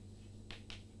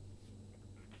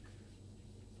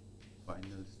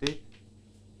final state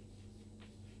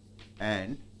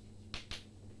and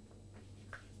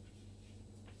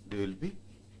will be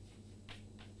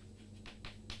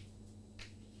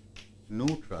no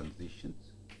transitions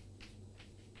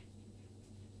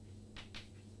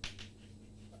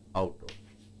out of.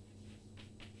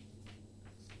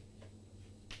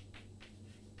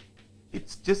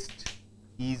 It's just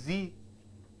easy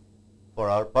for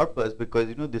our purpose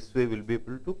because this way we'll be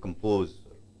able to compose,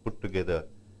 put together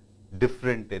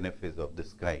different NFAs of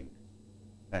this kind,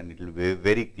 and it will be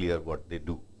very clear what they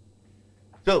do.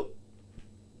 So,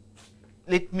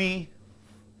 let me,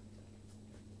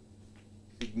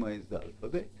 sigma is the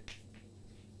alphabet,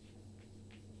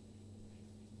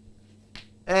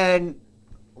 and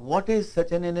what is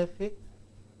such an NFA?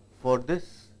 For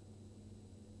this,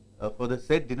 for the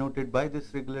set denoted by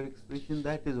this regular expression,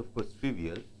 that is of course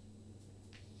trivial.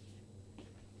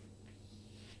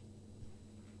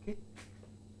 Okay.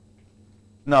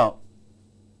 Now,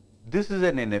 this is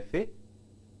an NFA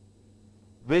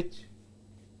which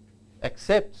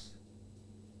accepts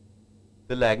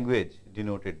the language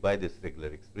denoted by this regular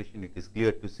expression. It is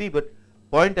clear to see, but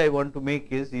point I want to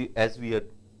make is, as we'll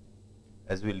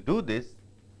do this,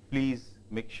 please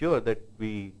make sure that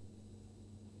we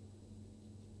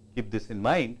keep this in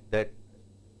mind, that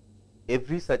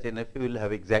every such NFA will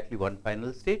have exactly one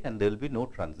final state and there will be no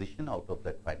transition out of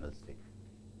that final state.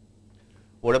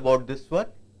 What about this one?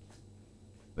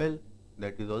 Well,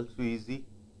 that is also easy.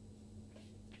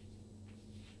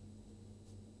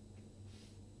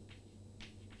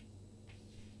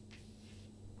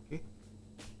 Okay.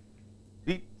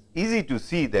 It's easy to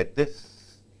see that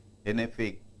this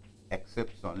NFA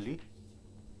accepts only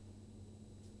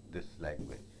this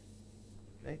language,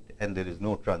 right? And there is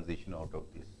no transition out of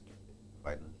this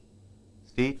final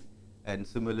state. And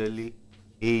similarly,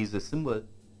 A is a symbol.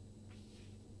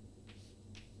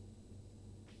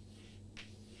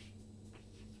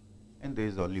 And there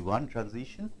is only one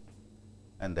transition,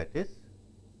 and that is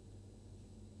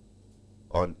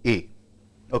on A.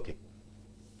 Okay.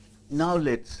 Now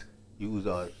let's use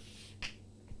our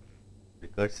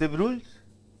recursive rules.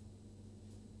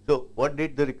 So what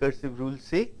did the recursive rule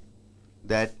say?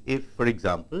 That if, for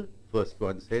example, first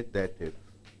one said that if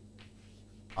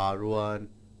R1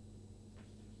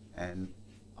 and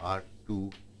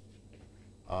R2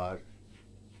 are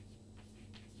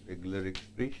regular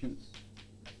expressions,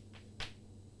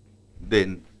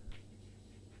 then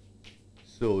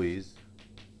so is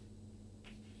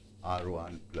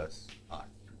R1 plus R2.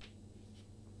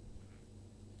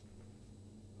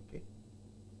 Okay.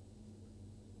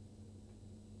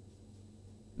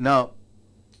 Now,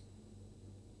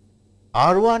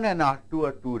 R1 and R2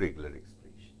 are two regular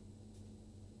expressions.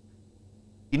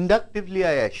 Inductively,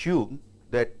 I assume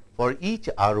that for each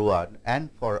R1 and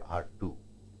for R2,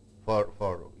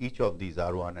 for each of these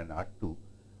R1 and R2,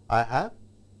 I have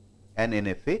an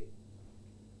NFA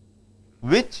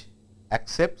which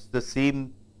accepts the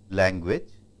same language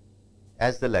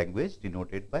as the language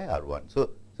denoted by R1.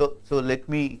 So let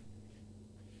me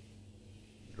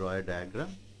draw a diagram.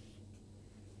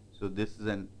 So this is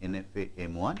an NFA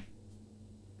M1.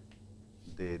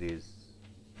 There is,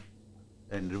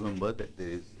 and remember that there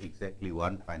is exactly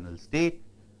one final state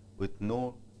with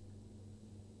no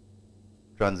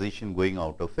transition going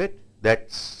out of it.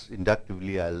 That's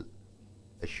inductively I'll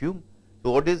assume. So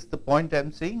what is the point I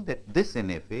am saying? That this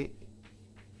NFA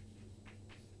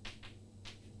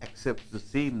accepts the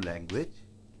same language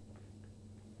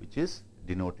which is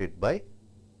denoted by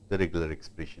the regular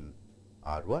expression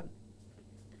R1,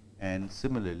 and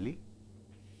similarly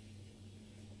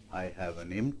I have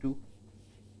an M2.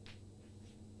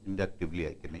 Inductively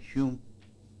I can assume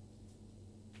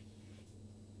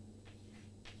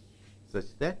such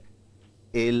that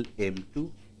LM2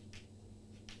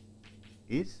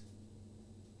 is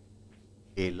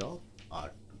L of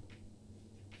R2,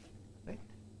 right?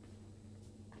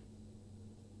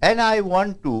 And I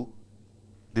want to,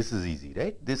 this is easy,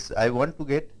 right? This I want to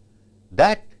get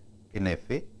that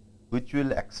NFA which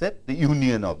will accept the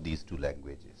union of these two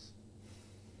languages.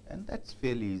 And that's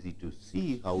fairly easy to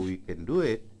see how we can do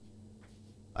it.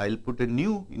 I'll put a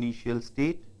new initial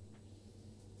state,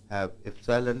 have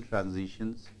epsilon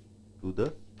transitions to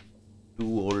the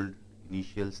two old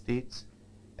initial states,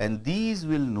 and these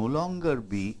will no longer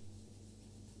be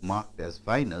marked as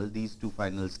final, these two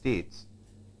final states,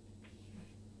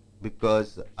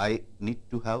 because I need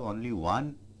to have only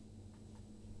one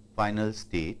final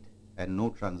state and no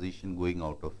transition going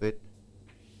out of it.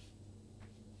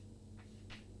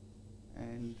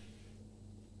 And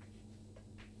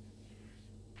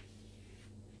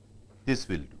this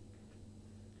will do.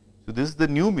 So this is the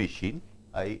new machine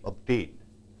I obtained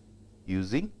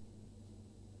using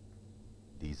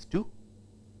these two.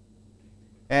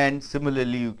 And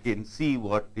similarly, you can see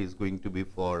what is going to be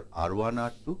for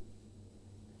R1, R2.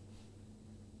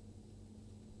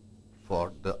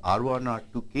 For the R1,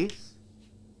 R2 case,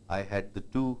 I had the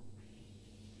two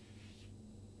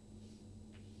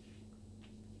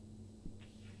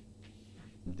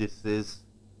this is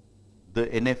the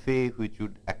NFA which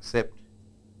would accept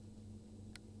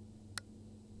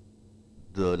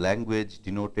the language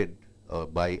denoted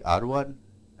by R1,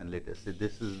 and let us say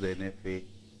this is the NFA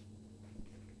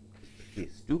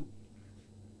case 2.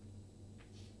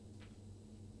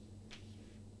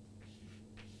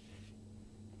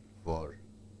 For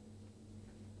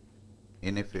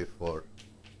NFA for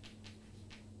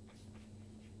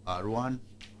R1,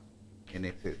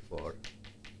 NFA for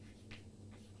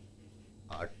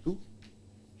R2,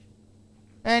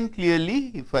 and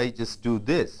clearly if I just do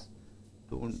this,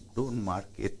 don't mark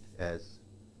it as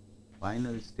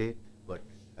final state, but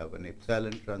have an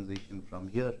epsilon transition from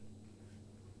here,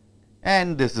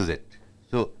 and this is it.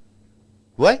 So,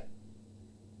 why?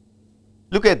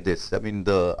 Look at this, I mean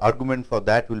the argument for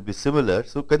that will be similar.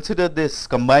 So, consider this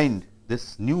combined,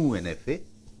 this new NFA,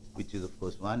 which is of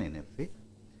course one NFA.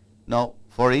 Now,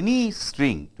 for any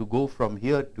string to go from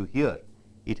here to here,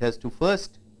 it has to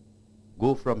first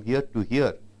go from here to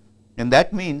here, and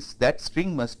that means that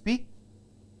string must be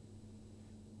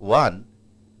 1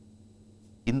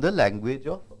 in the language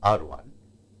of R1,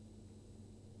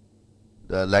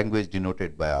 the language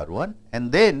denoted by R1,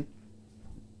 and then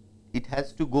it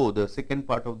has to go, the second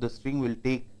part of the string will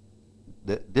take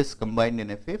this combined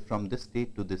NFA from this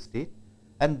state to this state,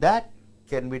 and that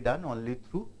can be done only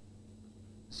through.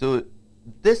 So,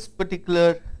 this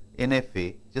particular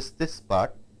NFA, just this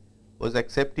part, was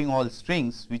accepting all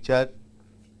strings which are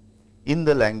in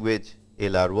the language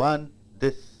LR1,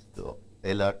 this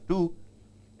LR2,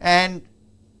 and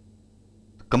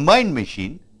the combined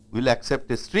machine will accept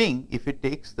a string if it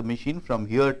takes the machine from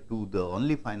here to the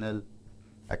only final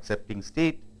accepting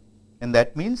state, and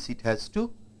that means it has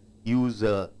to use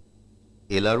a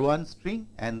LR1 string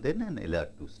and then an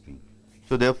LR2 string.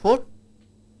 So, therefore,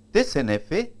 this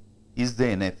NFA is the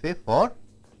NFA for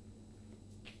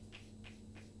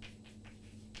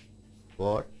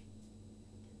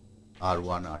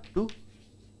R1, R2,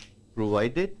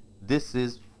 provided this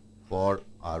is for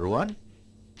R1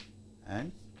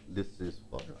 and this is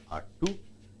for R2,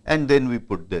 and then we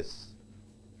put this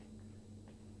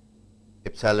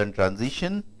epsilon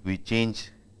transition, we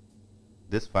change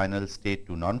this final state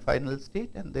to non-final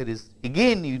state, and there is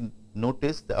again you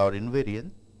notice our invariant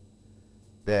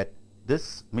that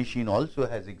this machine also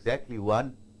has exactly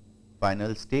one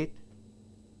final state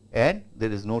and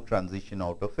there is no transition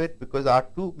out of it, because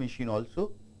R2 machine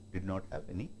also did not have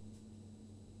any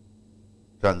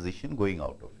transition going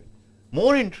out of it.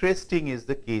 More interesting is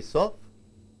the case of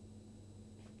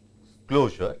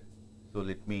closure. So,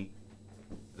 let me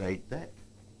write that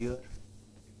here.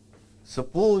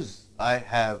 Suppose I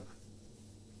have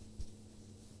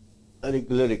a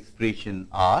regular expression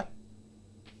R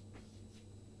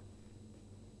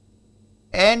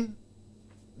and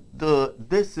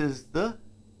this is the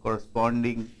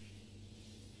corresponding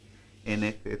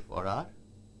NFA for R,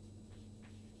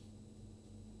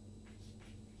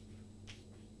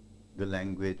 the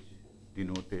language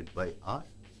denoted by R.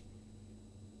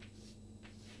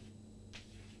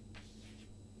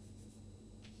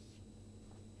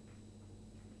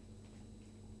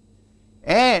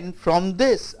 And from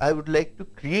this I would like to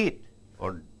create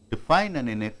or define an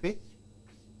NFA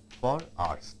for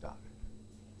R star.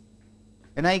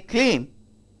 And I claim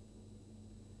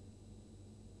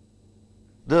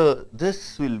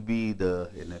this will be the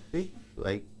NFA. So,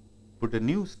 I put a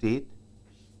new state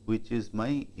which is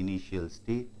my initial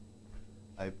state.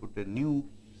 I put a new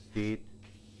state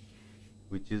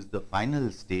which is the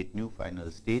final state, new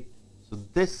final state. So,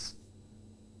 this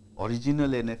original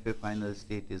NFA final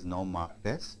state is now marked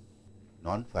as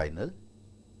non-final.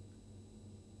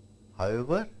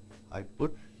 However, I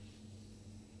put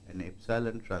an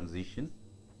epsilon transition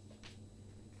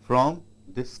from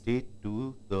this state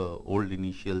to the old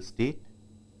initial state,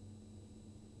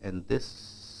 and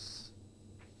this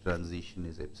transition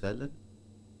is epsilon.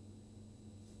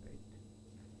 Right.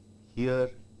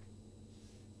 Here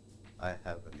I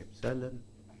have an epsilon,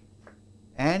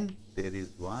 and there is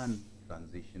one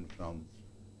transition from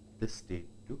this state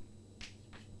to.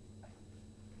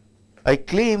 I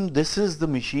claim this is the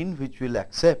machine which will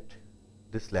accept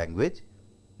this language,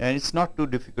 and it is not too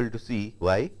difficult to see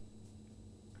why.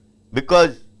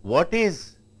 Because what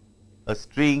is a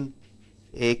string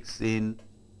x in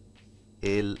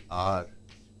LR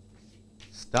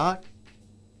star?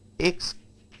 X,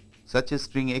 such a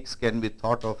string x can be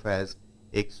thought of as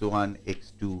x1,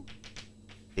 x2,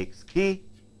 xk,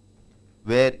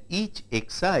 where each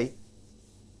xi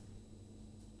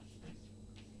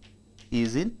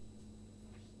is in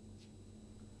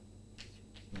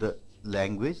the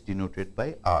language denoted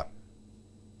by R.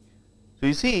 So,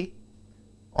 you see,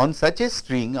 on such a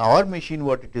string, our machine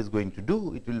what it is going to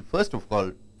do, it will first of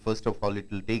all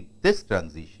it will take this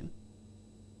transition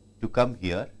to come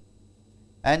here,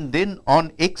 and then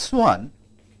on x1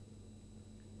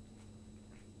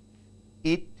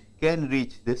 it can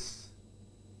reach this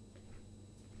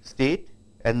state,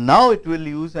 and now it will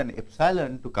use an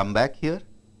epsilon to come back here.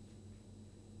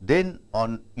 Then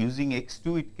on using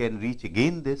x2 it can reach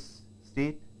again this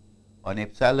state, on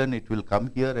epsilon it will come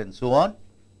here, and so on,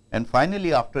 and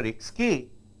finally after xk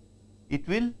it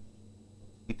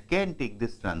can take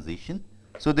this transition.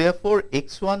 So, therefore,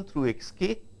 x1 through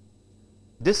xk,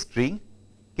 this string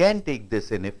can take this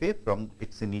NFA from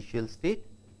its initial state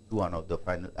to one of the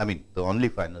final, the only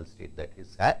final state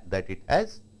that it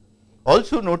has.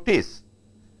 Also notice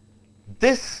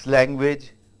this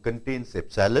language contains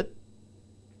epsilon,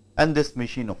 and this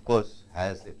machine of course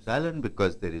has epsilon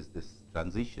because there is this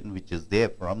transition which is there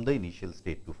from the initial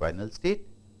state to final state.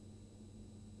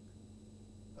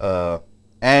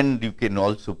 And you can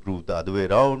also prove the other way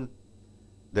around,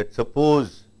 that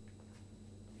suppose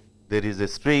there is a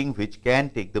string which can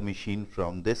take the machine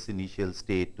from this initial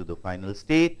state to the final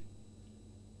state,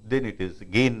 then it is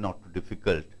again not too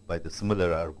difficult by the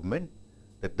similar argument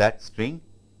that that string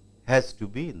has to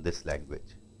be in this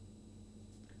language.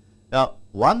 Now,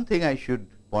 one thing I should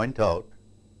point out,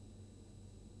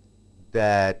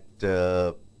 that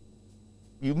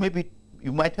you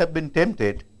might have been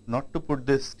tempted not to put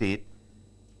this state,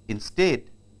 instead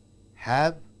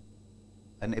have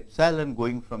an epsilon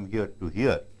going from here to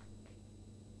here.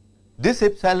 This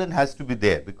epsilon has to be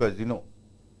there because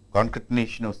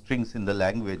concatenation of strings in the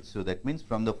language. So, that means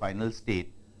from the final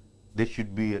state there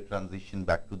should be a transition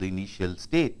back to the initial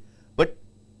state. But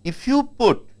if you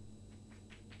put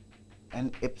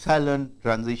an epsilon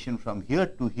transition from here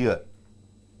to here,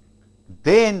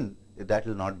 then that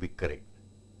will not be correct,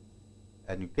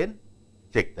 and you can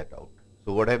check that out.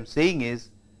 So, what I am saying is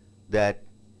that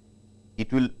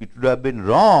it would have been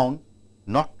wrong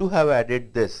not to have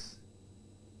added this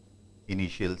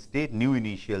initial state, new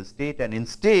initial state, and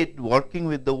instead working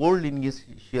with the old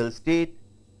initial state,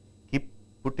 keep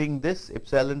putting this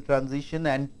epsilon transition,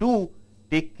 and to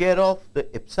take care of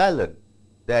the epsilon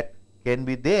that can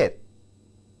be there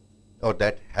or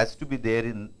that has to be there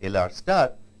in LR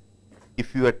star.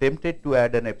 If you are tempted to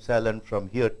add an epsilon from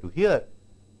here to here,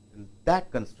 that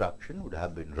construction would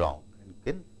have been wrong, and you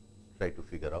can try to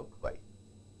figure out why.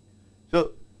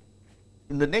 So,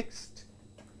 in the next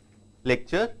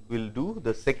lecture we will do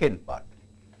the second part.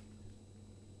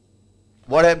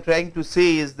 What I am trying to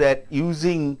say is that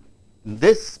using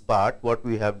this part, what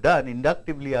we have done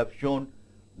inductively, I have shown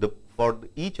for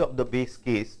each of the base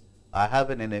case I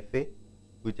have an NFA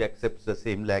which accepts the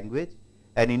same language,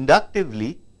 and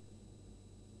inductively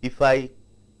if I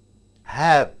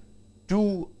have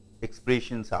two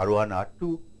expressions R1,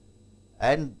 R2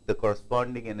 and the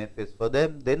corresponding NFAs for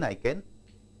them, then I can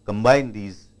combine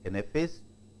these NFAs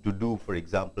to do, for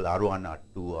example, R1,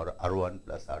 R2 or R1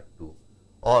 plus R2,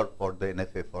 or for the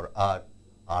NFA for R,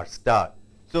 R star.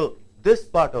 So, this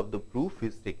part of the proof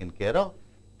is taken care of.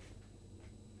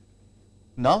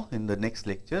 Now, in the next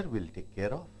lecture, we will take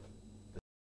care of